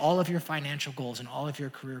accomplish all of your financial goals and all of your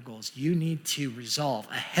career goals. You need to resolve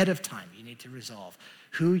ahead of time. You need to resolve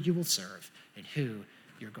who you will serve and who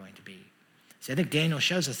you're going to be. See, I think Daniel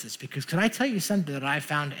shows us this because can I tell you something that I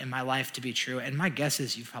found in my life to be true? And my guess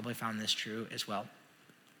is you've probably found this true as well.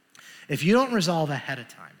 If you don't resolve ahead of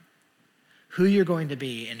time who you're going to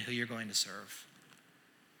be and who you're going to serve,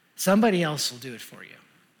 somebody else will do it for you.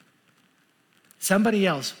 Somebody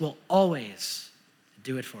else will always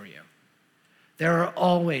do it for you. There are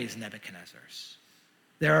always Nebuchadnezzars.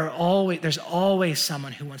 There's always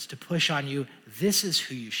someone who wants to push on you, this is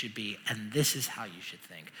who you should be and this is how you should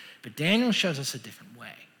think. But Daniel shows us a different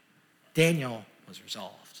way. Daniel was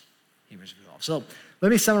resolved. He was resolved. So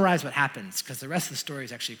let me summarize what happens, because the rest of the story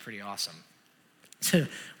is actually pretty awesome. So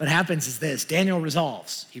what happens is this: Daniel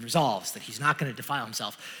resolves. He resolves that he's not going to defile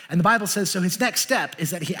himself. And the Bible says, so his next step is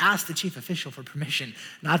that he asked the chief official for permission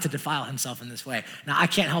not to defile himself in this way. Now, I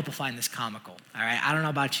can't help but find this comical, all right? I don't know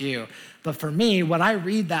about you, but for me, when I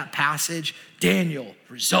read that passage, Daniel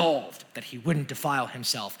resolved that he wouldn't defile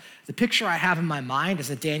himself. The picture I have in my mind is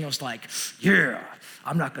that Daniel's like, yeah,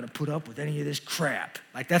 I'm not going to put up with any of this crap.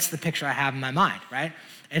 Like, that's the picture I have in my mind, right?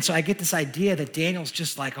 And so I get this idea that Daniel's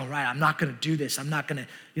just like, all right, I'm not going to do this. I'm going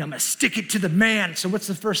to stick it to the man. So what's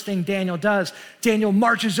the first thing Daniel does? Daniel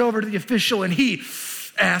marches over to the official and he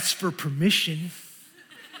asks for permission.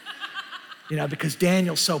 Because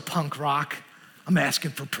Daniel's so punk rock, I'm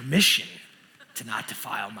asking for permission to not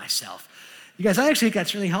defile myself. You guys, I actually think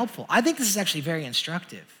that's really helpful. I think this is actually very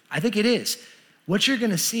instructive. I think it is. What you're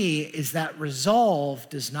going to see is that resolve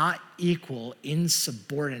does not equal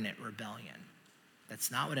insubordinate rebellion. That's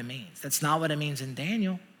not what it means. That's not what it means in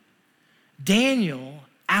Daniel. Daniel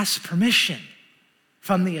asked permission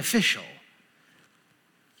from the official.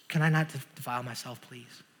 Can I not defile myself,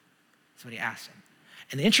 please? That's what he asked him.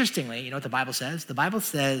 And interestingly, you know what the Bible says? The Bible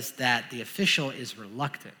says that the official is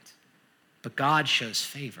reluctant, but God shows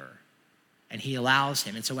favor, and he allows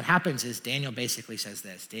him. And so what happens is Daniel basically says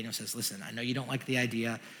this. Daniel says, listen, I know you don't like the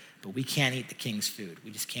idea, but we can't eat the king's food.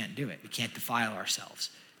 We just can't do it. We can't defile ourselves.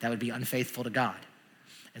 That would be unfaithful to God.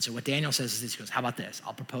 And so what Daniel says is this, he goes, how about this?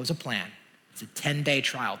 I'll propose a plan. It's a 10-day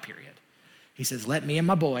trial period. He says, let me and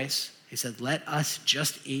my boys, he said, let us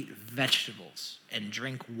just eat vegetables and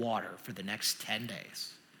drink water for the next 10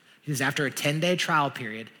 days. He says, after a 10-day trial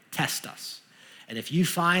period, test us. And if you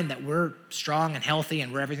find that we're strong and healthy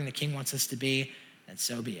and we're everything the king wants us to be, then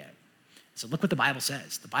so be it. So look what the Bible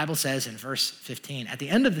says. The Bible says in verse 15, at the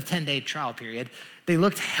end of the 10-day trial period, they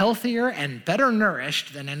looked healthier and better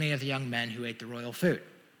nourished than any of the young men who ate the royal food.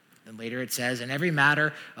 Then later it says, in every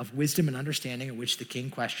matter of wisdom and understanding in which the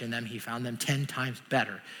king questioned them, he found them 10 times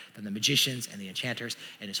better than the magicians and the enchanters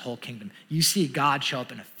in his whole kingdom. You see God show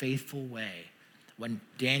up in a faithful way when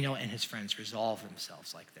Daniel and his friends resolve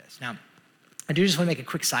themselves like this. Now, I do just want to make a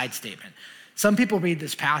quick side statement. Some people read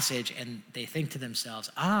this passage and they think to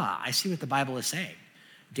themselves, I see what the Bible is saying.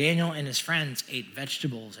 Daniel and his friends ate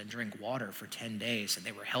vegetables and drank water for 10 days, and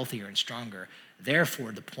they were healthier and stronger.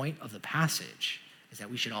 Therefore, the point of the passage is that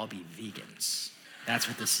we should all be vegans. That's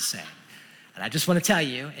what this is saying. And I just want to tell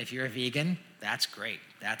you, if you're a vegan, that's great.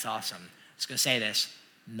 That's awesome. I'm just going to say this,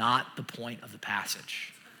 not the point of the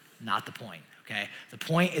passage. Not the point, okay? The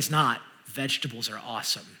point is not vegetables are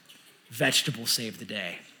awesome. Vegetables save the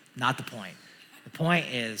day. Not the point. The point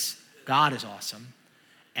is God is awesome.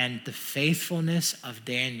 And the faithfulness of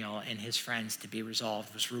Daniel and his friends to be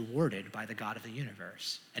resolved was rewarded by the God of the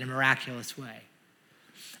universe in a miraculous way.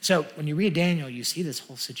 So when you read Daniel, you see this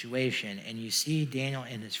whole situation, and you see Daniel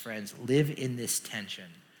and his friends live in this tension.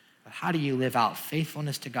 How do you live out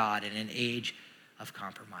faithfulness to God in an age of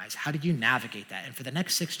compromise? How do you navigate that? And for the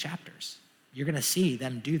next 6 chapters, you're going to see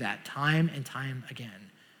them do that time and time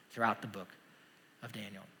again throughout the book of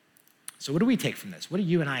Daniel. So what do we take from this? What do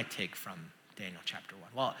you and I take from Daniel chapter 1?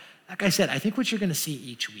 Well, like I said, I think what you're going to see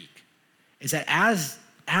each week is that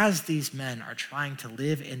as these men are trying to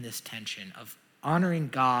live in this tension of honoring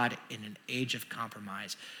God in an age of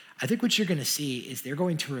compromise, I think what you're going to see is they're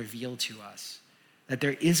going to reveal to us that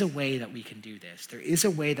there is a way that we can do this. There is a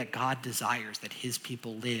way that God desires that his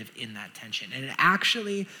people live in that tension. And it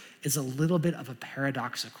actually is a little bit of a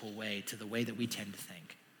paradoxical way to the way that we tend to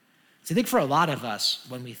think. So I think for a lot of us,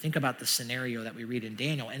 when we think about the scenario that we read in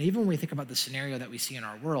Daniel, and even when we think about the scenario that we see in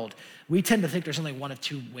our world, we tend to think there's only one of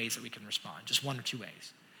 2 ways that we can respond, just 1 or 2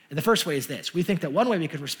 ways. And the first way is this. We think that one way we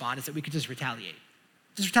could respond is that we could just retaliate.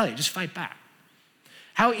 Just fight back.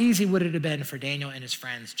 How easy would it have been for Daniel and his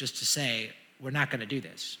friends just to say, we're not going to do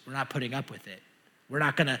this. We're not putting up with it. We're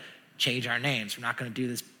not going to change our names. We're not going to do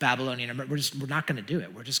this Babylonian. We're not going to do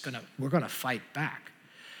it. We're going to fight back.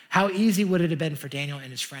 How easy would it have been for Daniel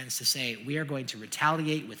and his friends to say, we are going to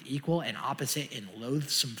retaliate with equal and opposite and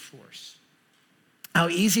loathsome force? How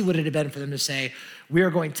easy would it have been for them to say, we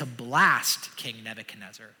are going to blast King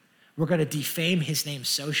Nebuchadnezzar. We're going to defame his name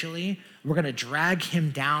socially. We're going to drag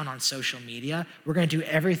him down on social media. We're going to do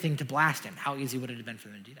everything to blast him. How easy would it have been for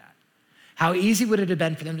them to do that? How easy would it have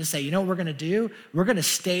been for them to say, you know what we're going to do? We're going to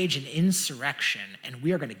stage an insurrection, and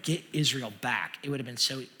we are going to get Israel back. It would have been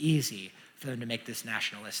so easy for them to make this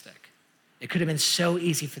nationalistic. It could have been so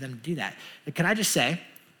easy for them to do that. But can I just say,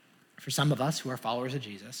 for some of us who are followers of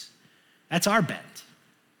Jesus, that's our bent.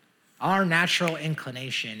 Our natural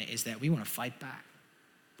inclination is that we want to fight back.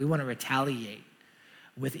 We want to retaliate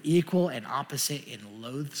with equal and opposite and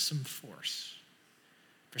loathsome force.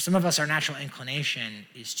 For some of us, our natural inclination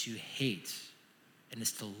is to hate and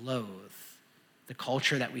is to loathe the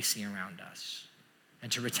culture that we see around us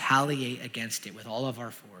and to retaliate against it with all of our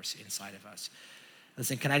force inside of us.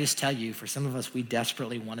 Listen, can I just tell you, for some of us, we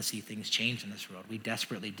desperately want to see things change in this world. We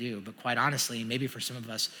desperately do. But quite honestly, maybe for some of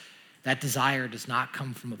us, that desire does not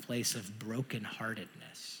come from a place of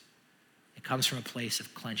brokenheartedness. It comes from a place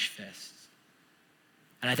of clenched fists.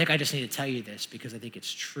 And I think I just need to tell you this because I think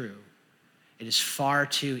it's true. It is far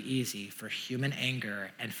too easy for human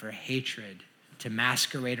anger and for hatred to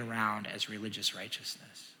masquerade around as religious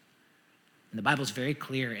righteousness. And the Bible's very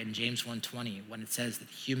clear in James 1:20 when it says that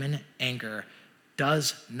human anger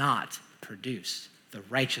does not produce the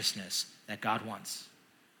righteousness that God wants.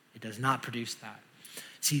 It does not produce that.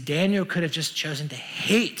 See, Daniel could have just chosen to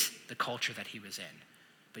hate the culture that he was in.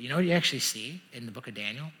 But you know what you actually see in the book of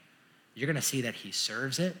Daniel? You're going to see that he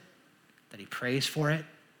serves it, that he prays for it,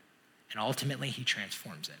 and ultimately he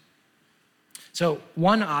transforms it. So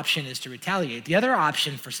one option is to retaliate. The other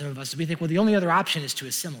option for some of us is we think, well, the only other option is to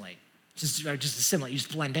assimilate. Just assimilate. You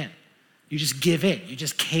just blend in. You just give in. You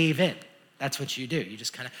just cave in. That's what you do. You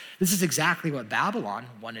just this is exactly what Babylon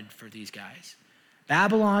wanted for these guys.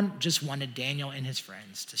 Babylon just wanted Daniel and his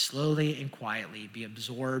friends to slowly and quietly be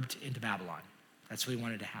absorbed into Babylon. That's what he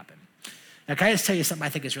wanted to happen. Now, can I just tell you something I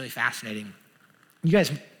think is really fascinating? You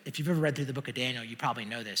guys, if you've ever read through the book of Daniel, you probably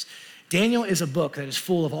know this. Daniel is a book that is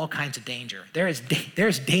full of all kinds of danger. There's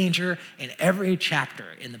danger in every chapter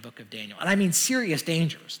in the book of Daniel. And I mean serious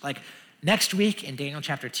dangers. Like next week in Daniel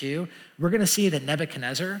chapter 2, we're going to see that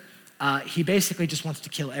Nebuchadnezzar, he basically just wants to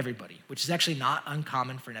kill everybody, which is actually not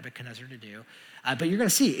uncommon for Nebuchadnezzar to do. But you're going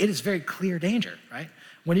to see it is very clear danger, right?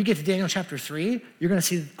 When you get to Daniel chapter 3, you're going to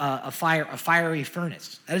see a fiery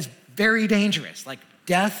furnace. That is very dangerous. Like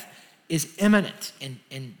death is imminent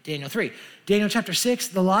in Daniel 3. Daniel chapter 6,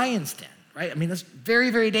 the lion's den, right? I mean, that's very,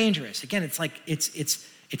 very dangerous. Again, it's like it's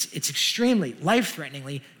extremely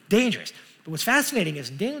life-threateningly dangerous. But what's fascinating is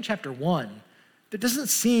in Daniel chapter 1, there doesn't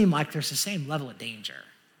seem like there's the same level of danger.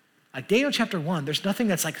 Like Daniel chapter 1, there's nothing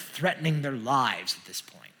that's like threatening their lives at this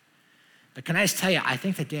point. But can I just tell you, I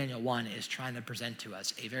think that Daniel 1 is trying to present to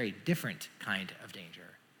us a very different kind of danger.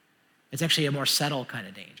 It's actually a more subtle kind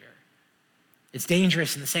of danger. It's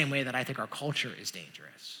dangerous in the same way that I think our culture is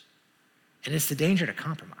dangerous. And it's the danger to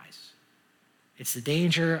compromise. It's the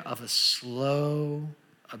danger of a slow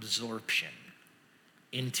absorption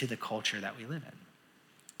into the culture that we live in.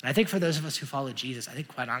 And I think for those of us who follow Jesus, I think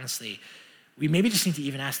quite honestly, we maybe just need to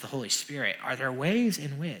even ask the Holy Spirit, are there ways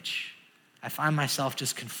in which I find myself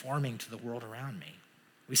just conforming to the world around me?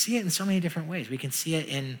 We see it in so many different ways. We can see it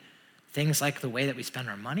in Things like the way that we spend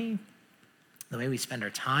our money, the way we spend our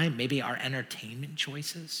time, maybe our entertainment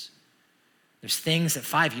choices. There's things that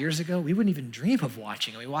 5 years ago we wouldn't even dream of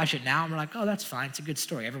watching. And we watch it now and we're like, oh, that's fine. It's a good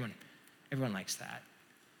story. Everyone likes that.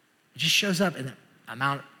 It just shows up in the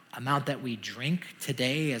amount that we drink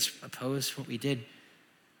today as opposed to what we did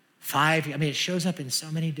it shows up in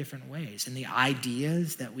so many different ways. And the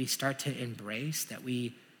ideas that we start to embrace that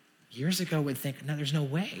we years ago would think, no, there's no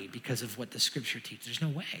way because of what the scripture teaches. There's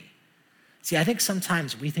no way. See, I think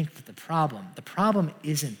sometimes we think that the problem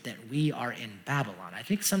isn't that we are in Babylon. I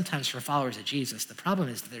think sometimes for followers of Jesus, the problem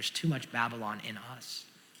is that there's too much Babylon in us.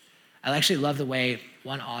 I actually love the way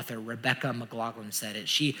one author, Rebecca McLaughlin, said it.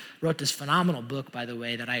 She wrote this phenomenal book, by the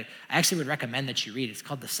way, that I actually would recommend that you read. It's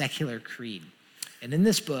called The Secular Creed. And in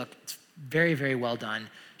this book, it's very, very well done.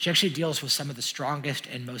 She actually deals with some of the strongest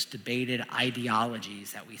and most debated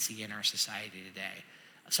ideologies that we see in our society today.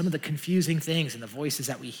 Some of the confusing things and the voices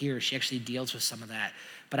that we hear, she actually deals with some of that.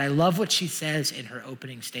 But I love what she says in her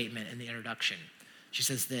opening statement in the introduction. She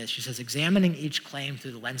says this, she says, examining each claim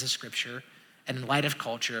through the lens of scripture and in light of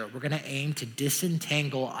culture, we're gonna aim to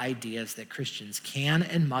disentangle ideas that Christians can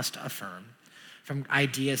and must affirm from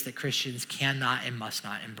ideas that Christians cannot and must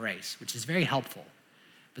not embrace, which is very helpful.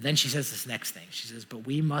 But then she says this next thing. She says, but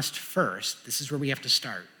we must first, this is where we have to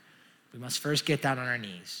start. We must first get down on our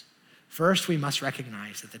knees. First, we must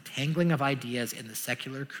recognize that the tangling of ideas in the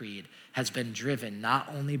secular creed has been driven not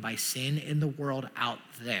only by sin in the world out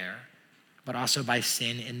there, but also by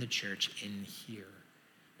sin in the church in here.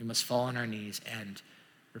 We must fall on our knees and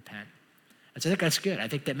repent. And so I think that's good. I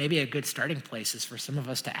think that maybe a good starting place is for some of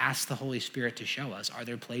us to ask the Holy Spirit to show us, are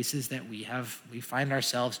there places that we find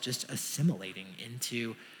ourselves just assimilating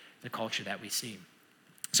into the culture that we see?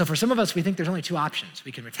 So for some of us, we think there's only two options.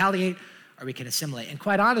 We can retaliate or we can assimilate. And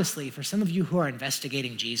quite honestly, for some of you who are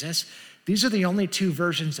investigating Jesus, these are the only two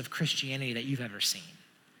versions of Christianity that you've ever seen.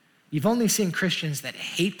 You've only seen Christians that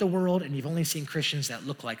hate the world, and you've only seen Christians that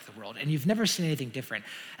look like the world, and you've never seen anything different.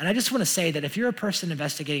 And I just want to say that if you're a person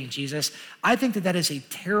investigating Jesus, I think that is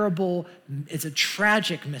it's a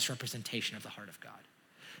tragic misrepresentation of the heart of God.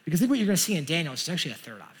 Because I think what you're going to see in Daniel is actually a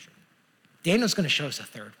third option. Daniel's going to show us a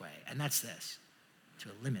third way, and that's this: to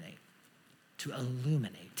eliminate, to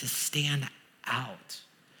illuminate, to stand out,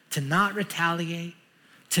 to not retaliate,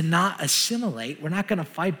 to not assimilate. We're not going to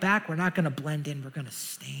fight back. We're not going to blend in. We're going to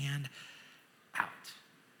stand out.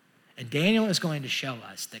 And Daniel is going to show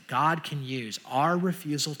us that God can use our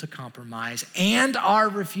refusal to compromise and our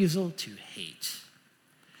refusal to hate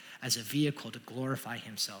as a vehicle to glorify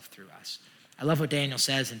himself through us. I love what Daniel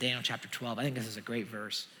says in Daniel chapter 12. I think this is a great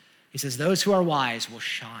verse. He says, those who are wise will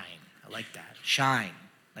shine. I like that. Shine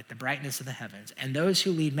like the brightness of the heavens. And those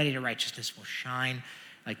who lead many to righteousness will shine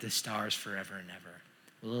like the stars forever and ever.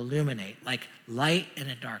 Will illuminate like light in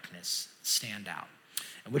a darkness, stand out.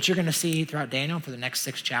 And what you're going to see throughout Daniel for the next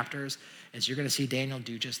 6 chapters is you're going to see Daniel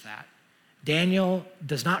do just that. Daniel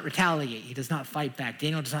does not retaliate. He does not fight back.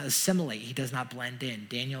 Daniel does not assimilate. He does not blend in.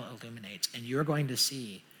 Daniel illuminates. And you're going to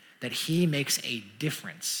see that he makes a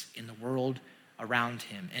difference in the world around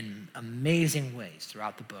him in amazing ways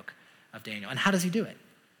throughout the book of Daniel. And how does he do it?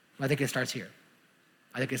 Well, I think it starts here.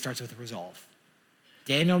 I think it starts with resolve.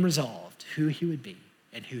 Daniel resolved who he would be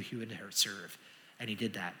and who he would serve. And he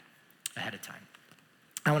did that ahead of time.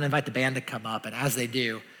 I want to invite the band to come up, and as they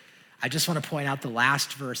do, I just want to point out the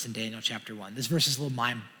last verse in Daniel chapter 1. This verse is a little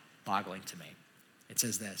mind-boggling to me. It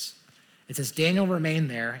says this. It says, Daniel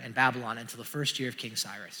remained there in Babylon until the first year of King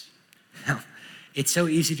Cyrus. Now, it's so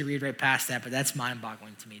easy to read right past that, but that's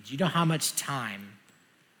mind-boggling to me. Do you know how much time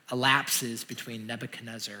elapses between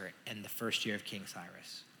Nebuchadnezzar and the first year of King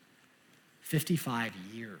Cyrus? 55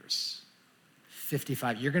 years.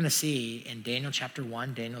 55. You're going to see in Daniel chapter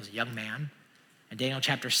 1, Daniel's a young man. In Daniel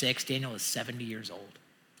chapter 6, Daniel is 70 years old.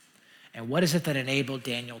 And what is it that enabled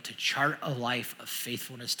Daniel to chart a life of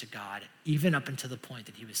faithfulness to God, even up until the point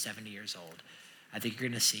that he was 70 years old? I think you're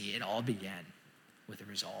going to see it all began with a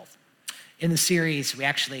resolve. In the series, we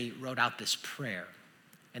actually wrote out this prayer.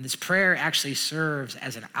 And this prayer actually serves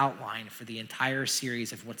as an outline for the entire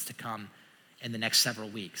series of what's to come in the next several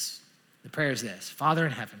weeks. The prayer is this: Father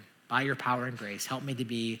in heaven, by your power and grace, help me to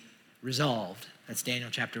be resolved. That's Daniel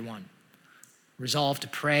chapter 1. Resolved to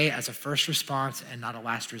pray as a first response and not a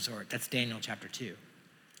last resort. That's Daniel chapter 2.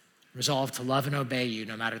 Resolved to love and obey you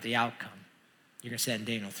no matter the outcome. You're going to say that in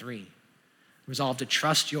Daniel 3. Resolved to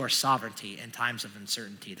trust your sovereignty in times of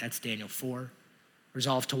uncertainty. That's Daniel 4.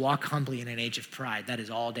 Resolved to walk humbly in an age of pride. That is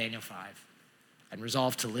all Daniel 5. And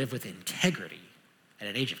resolved to live with integrity at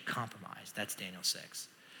an age of compromise. That's Daniel 6.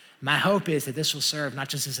 My hope is that this will serve not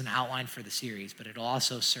just as an outline for the series, but it'll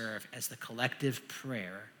also serve as the collective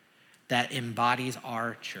prayer that embodies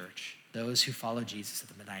our church, those who follow Jesus at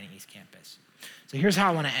the Medina East Campus. So here's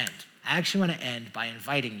how I want to end. I actually want to end by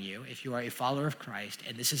inviting you, if you are a follower of Christ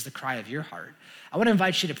and this is the cry of your heart, I want to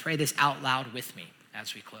invite you to pray this out loud with me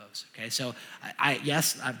as we close, okay? So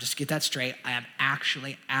just get that straight. I am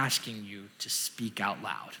actually asking you to speak out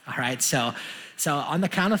loud, all right? So on the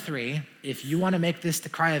count of 3, if you want to make this the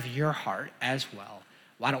cry of your heart as well,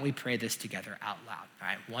 why don't we pray this together out loud, all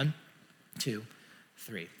right? 1, 2,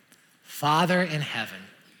 3. Father in heaven,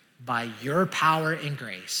 by your power and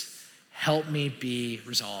grace, help me be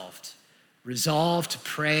resolved. Resolved to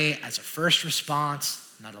pray as a first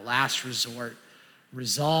response, not a last resort.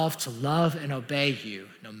 Resolved to love and obey you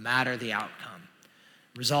no matter the outcome.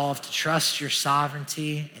 Resolved to trust your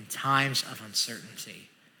sovereignty in times of uncertainty.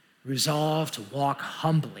 Resolved to walk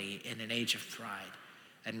humbly in an age of pride.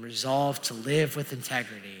 And resolved to live with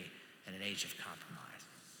integrity in an age of compromise.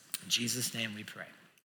 In Jesus' name we pray.